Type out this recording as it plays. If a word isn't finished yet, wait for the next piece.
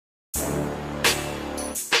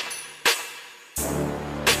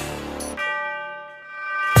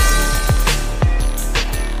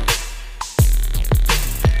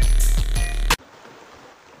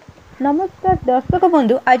नमस्कार दर्शक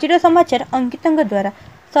बंधु आज समाचार अंकित द्वारा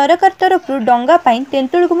सरकार तरफ डंगा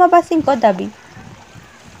तेंतुलगुमावासी दाबी।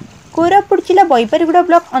 कोरापुट जिला बैपारीगुड़ा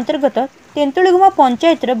ब्लॉक अंतर्गत तेंतुलगुमा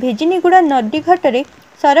पंचायत भेजिनीगुड़ा नदीघाट में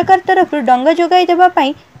सरकार तरफ डंगा जोगाई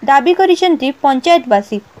देवाई दाबी करिसेंती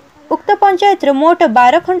पंचायतवासी। उक्त पंचायत मोट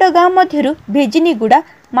 12 खंड गाँव मध्य भेजिनीगुड़ा,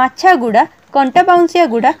 माछागुड़ा,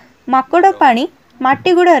 कंटाबाउंसियागुड़ा, माकड़पाणी,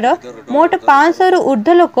 माटीगुड़ार मोट 500 रु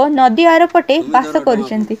ऊर्ध्व लोक नदी आरपटे बास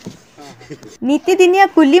करुछंती। नीतिदिनिया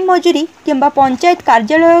कुली मजूरी किंबा पंचायत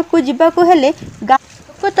कार्यालय को जिबाकु हेले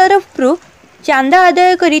गाँव तरफ चांदा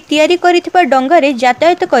आदाय करी तैयारी करिथिबा डंगारे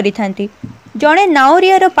यातायात करिथांती। जड़े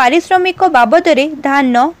नाउरियार पारिश्रमिक बाबदरे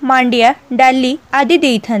धान, मांडिया, डाली आदि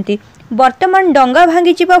देइथांती। वर्तमान डंगा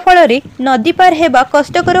भांगी जिबा फलरे नदी पार हेबा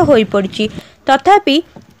कष्टकर होई पड़छि। तथापि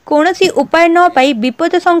कौनसी उपाय न पाई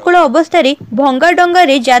विपद संकुल अवस्था भंगा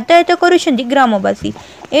डंगारे यातायात करुछंती ग्रामवासी।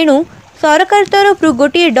 एणु सरकार तरफ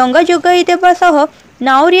गोटे डंगा जोगाई देबा सह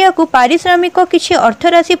नाउरिया को पारिश्रमिक किछि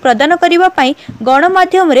अर्थराशि प्रदान करबा पई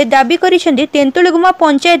गणमाध्यम रे दाबी करिसेंती तेंतुलगुमा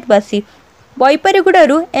पंचायतवासी।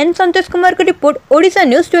 बैपारीगुड़ारू एन संतोष कुमार को रिपोर्ट, ओडिशा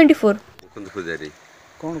न्यूज 24।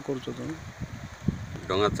 कौन करछो तुम?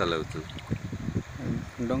 डंगा चलाउछु।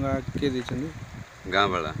 डंगा के दिछंदी? गाँ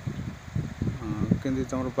वाला। केंदी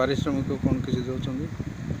तमर पारिश्रमिक कौन किछि दोछंदी?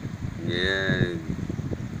 ये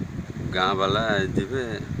गाँ वाला जिबे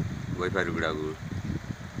बैपारीगुड़ा को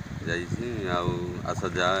जाइछि आउ आस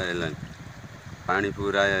जा एलान पानी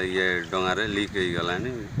पूरा ये डंगा रे लीक हो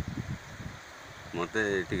गलानी मते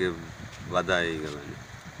टिके बाधा हो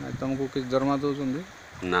गलानी। तुमको किछ दरमा दोछंदी?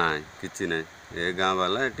 ना किछि नै। ये गाँ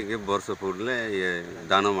वाला टिके वर्ष पुरले ये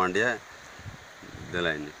दान मांडिया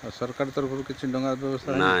देलानी। सरकार तरफ किछि डंगा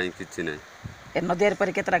व्यवस्था ना किछि नै। ए नदियार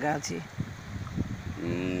पर केतरा गाँ अछि?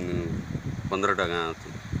 15टा गाँ अछि।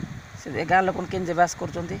 से गाँ लोक केन जे बास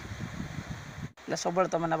करछंती? सब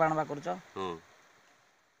तुम ना बाणवा कर।